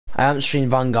I haven't streamed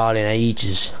Vanguard in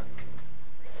ages,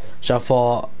 so I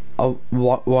thought,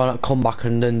 why not come back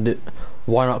and then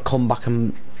why not come back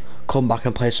and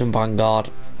play some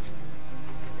Vanguard?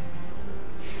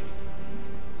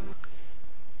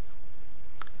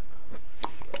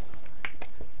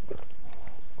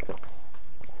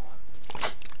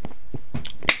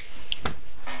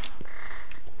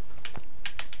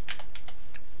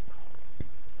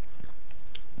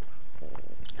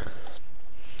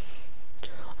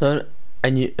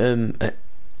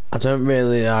 I don't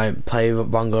really play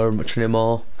Vanguard much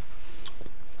anymore.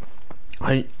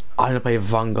 I don't play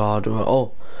Vanguard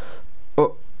or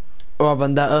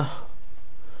Vendetta.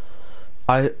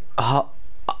 How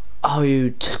are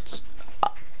you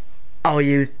how are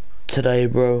you today,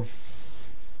 bro?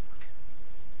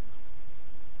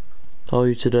 How are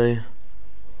you today?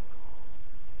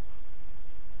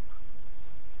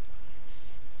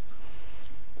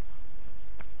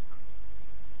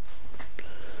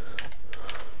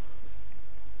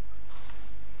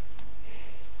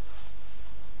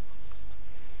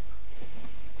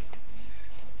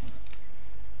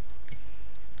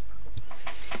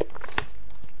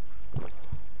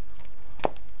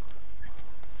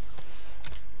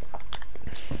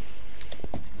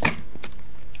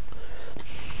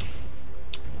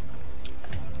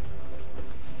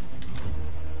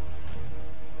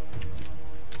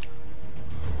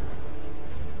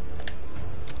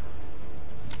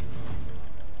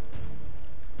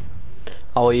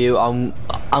 How are you? I'm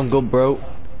good, bro.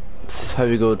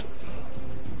 Very good.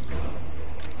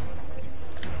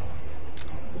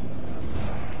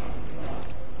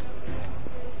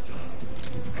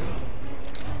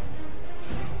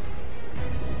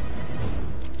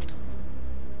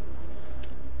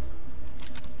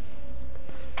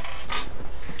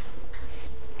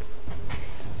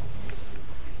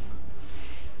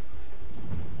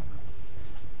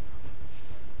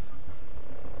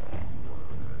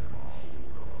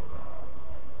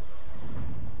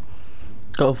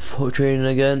 Got foot training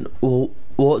again.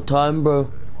 What time,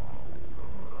 bro?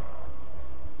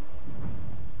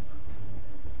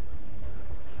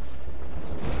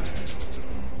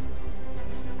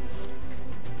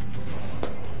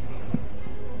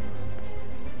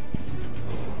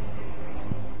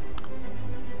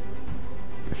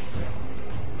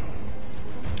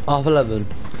 Half 11.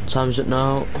 What time is it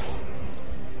now?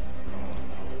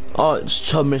 Oh,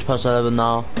 it's 10 minutes past 11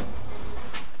 now.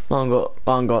 I ain't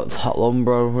got that long,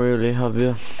 bro, really, have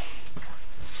you?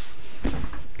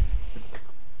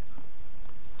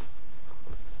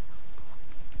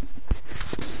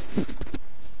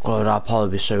 God, I'd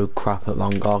probably be so crap at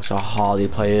Vanguard because I hardly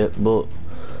play it, but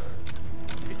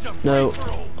no,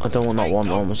 I don't want that one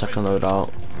on my second loadout.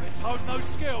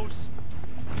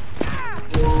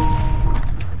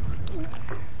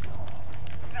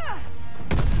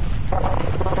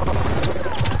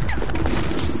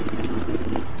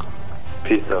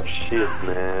 Piece of shit,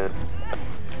 man.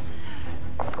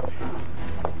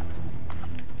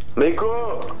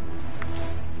 Nico!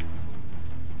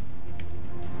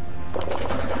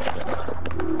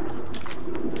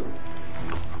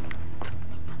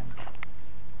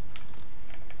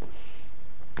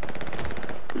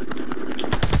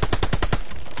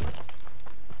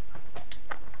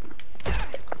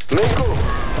 Nico!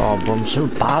 Oh, bro, I'm so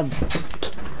bad.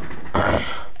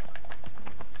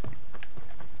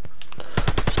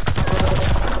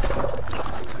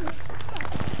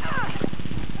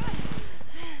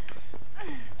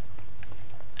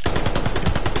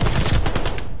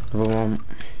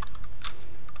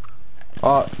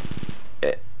 Oh,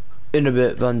 in a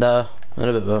bit, Vendetta. In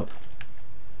a bit, bro.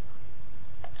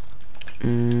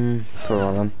 For a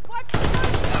while then.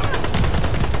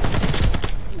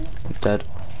 Dead.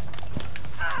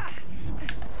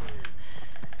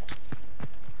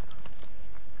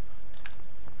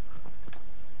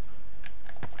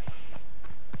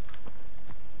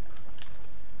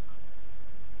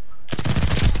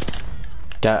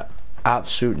 Get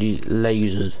absolutely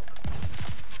lasered.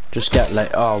 Just get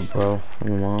like, oh, bro.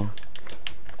 Come on.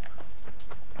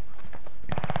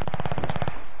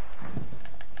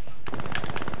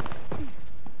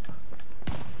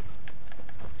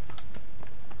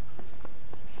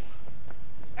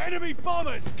 Enemy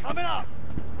bombers coming up!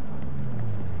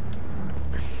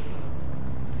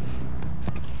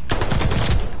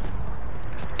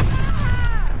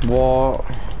 What?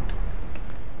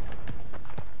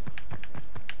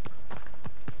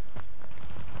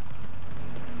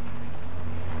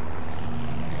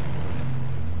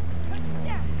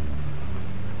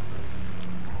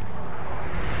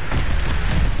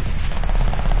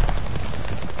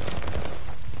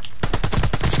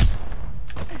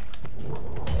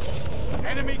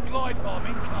 Enemy glide bomb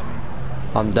incoming.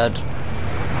 I'm dead.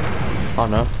 Oh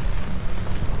no.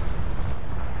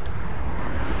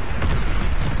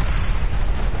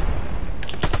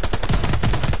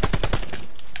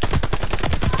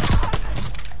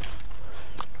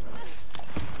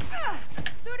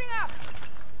 Suiting up.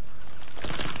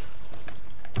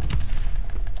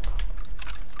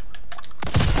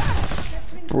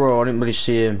 Bro, I didn't really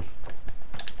see him.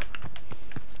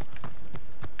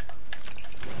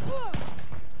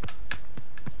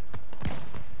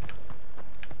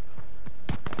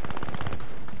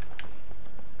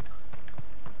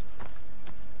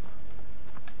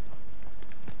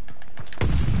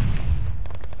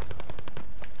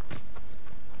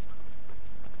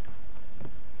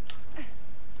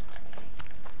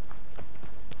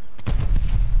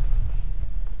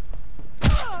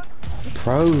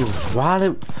 Bro,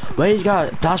 where you go?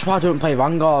 That's why I don't play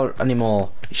Vanguard anymore.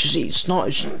 It's not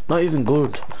even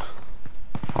good.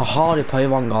 I hardly play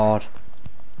Vanguard.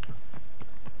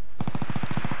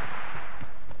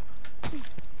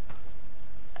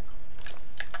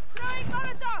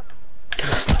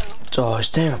 Oh, is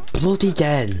there a bloody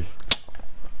den?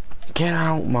 Get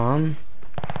out, man.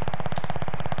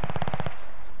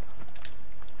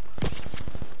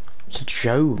 It's a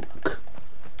joke.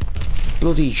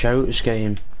 Bloody joke, this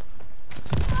game.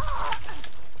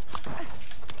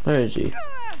 Where is he?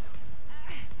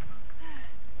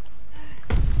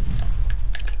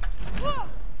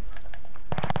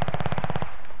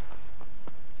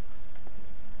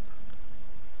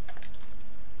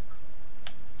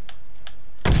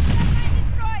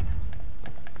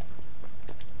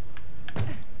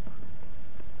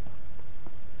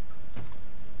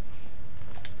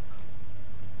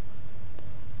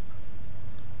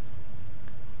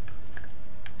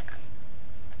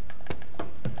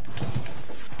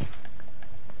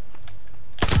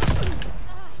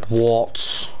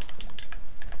 What?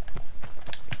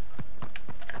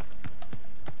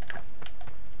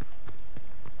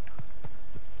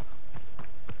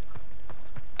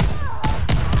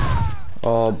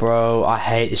 Oh, bro, I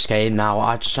hate this game now.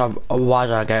 Why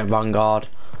did I get Vanguard?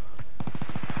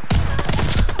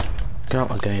 Get out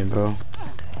of the game, bro.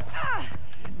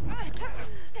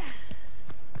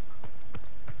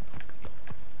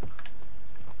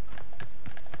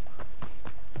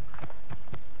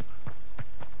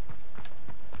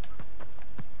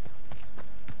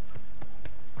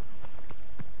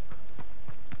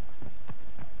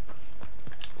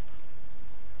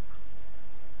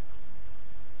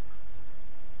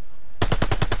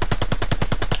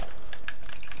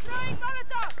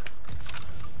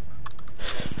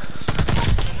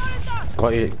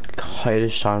 Got you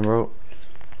this time, bro.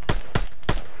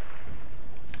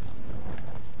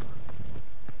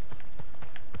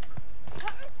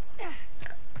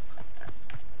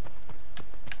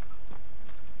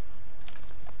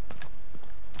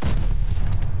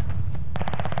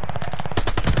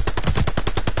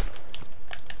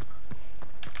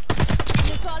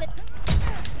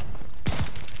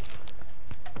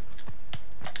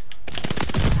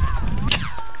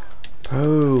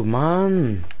 Bro,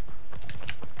 man.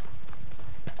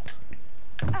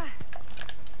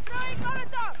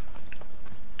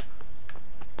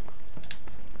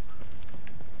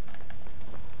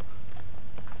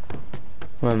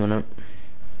 Wait a minute.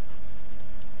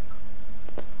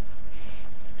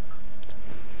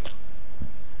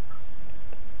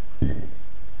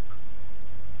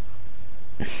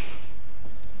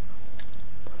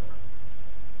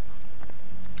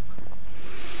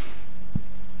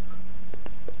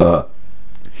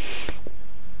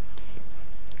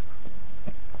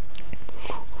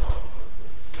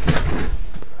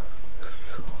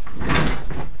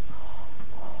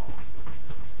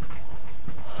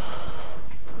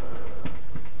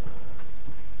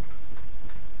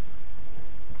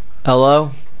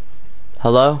 Hello?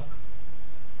 Hello?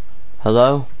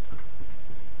 Hello?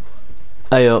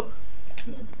 Hey up.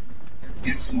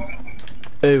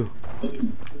 Ooh.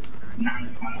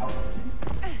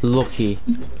 Lucky.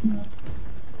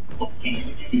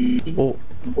 Oh,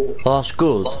 that's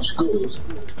good.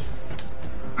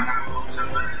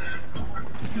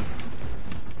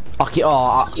 Okay,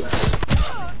 oh,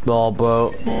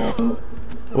 bro.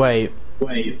 Wait.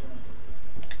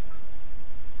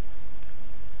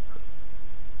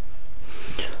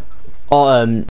 Oh,